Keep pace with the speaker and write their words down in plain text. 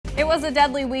was a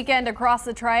deadly weekend across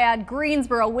the Triad.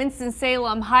 Greensboro,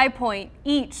 Winston-Salem, High Point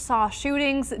each saw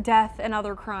shootings, death, and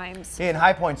other crimes. In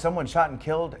High Point, someone shot and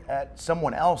killed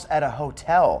someone else at a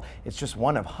hotel. It's just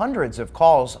one of hundreds of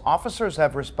calls officers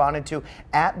have responded to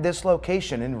at this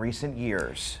location in recent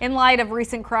years. In light of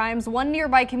recent crimes, one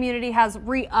nearby community has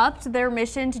re-upped their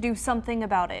mission to do something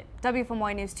about it.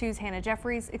 WFMY News 2's Hannah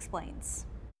Jeffries explains.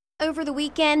 Over the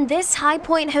weekend, this High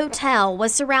Point hotel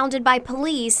was surrounded by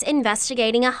police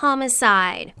investigating a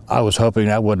homicide. I was hoping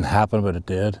that wouldn't happen, but it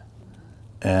did.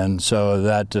 And so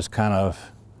that just kind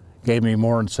of gave me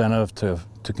more incentive to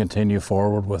continue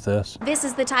forward with this. This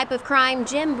is the type of crime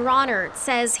Jim Bronert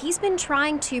says he's been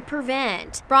trying to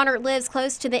prevent. Bronert lives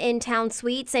close to the InTown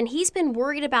Suites, and he's been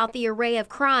worried about the array of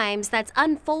crimes that's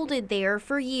unfolded there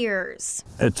for years.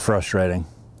 It's frustrating.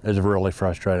 It's really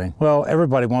frustrating. Well,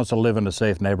 everybody wants to live in a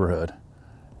safe neighborhood,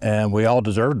 and we all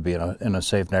deserve to be in a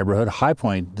safe neighborhood. High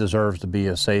Point deserves to be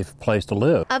a safe place to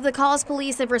live. Of the calls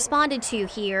police have responded to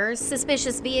here,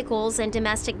 suspicious vehicles and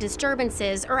domestic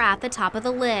disturbances are at the top of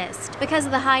the list. Because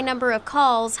of the high number of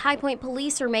calls, High Point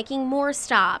police are making more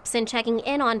stops and checking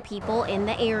in on people in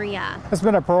the area. It's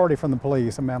been a priority from the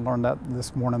police. I learned that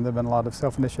this morning. There have been a lot of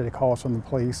self-initiated calls from the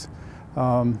police.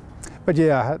 But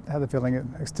yeah, I had the feeling it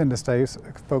extended stays,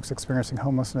 folks experiencing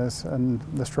homelessness and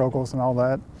the struggles and all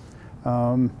that.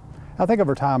 I think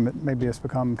over time, maybe it's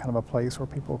become kind of a place where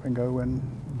people can go and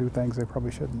do things they probably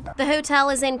shouldn't. The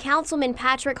hotel is in Councilman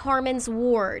Patrick Harmon's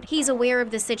ward. He's aware of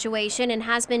the situation and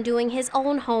has been doing his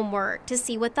own homework to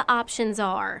see what the options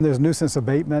are. There's nuisance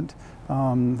abatement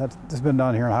that's been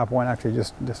done here in High Point, actually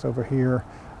just over here.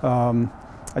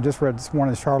 I just read this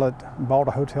morning Charlotte bought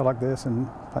a hotel like this and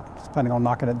is planning on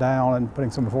knocking it down and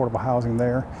putting some affordable housing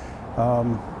there.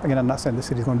 Again, I'm not saying the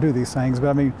city's going to do these things, but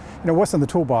I mean, what's in the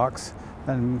toolbox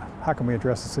and how can we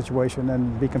address the situation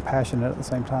and be compassionate at the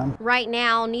same time? Right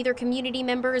now, neither community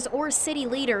members or city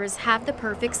leaders have the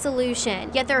perfect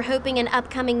solution, yet they're hoping an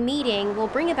upcoming meeting will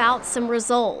bring about some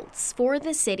results for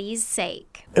the city's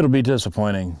sake. It'll be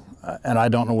disappointing, and I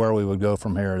don't know where we would go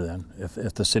from here then.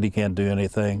 If the city can't do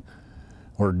anything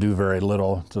or do very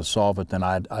little to solve it, then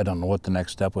I don't know what the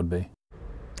next step would be.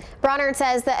 Bronert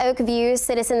says the Oakview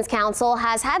Citizens Council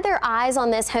has had their eyes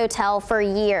on this hotel for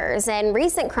years, and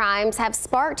recent crimes have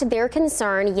sparked their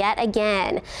concern yet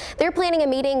again. They're planning a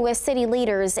meeting with city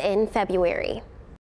leaders in February.